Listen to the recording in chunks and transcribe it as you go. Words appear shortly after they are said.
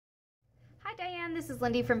Hi Diane, this is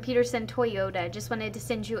Lindy from Peterson Toyota. Just wanted to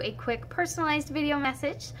send you a quick personalized video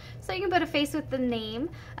message so you can put a face with the name,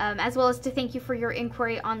 as well as to thank you for your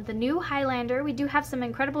inquiry on the new Highlander. We do have some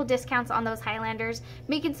incredible discounts on those Highlanders,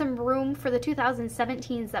 making some room for the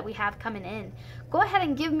 2017s that we have coming in. Go ahead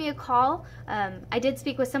and give me a call. I did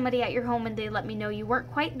speak with somebody at your home and they let me know you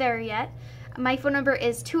weren't quite there yet. My phone number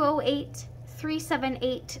is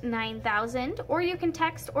 208-378-9000, or you can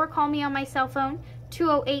text or call me on my cell phone,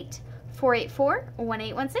 208-484-1816.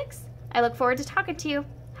 I look forward to talking to you.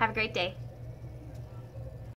 Have a great day.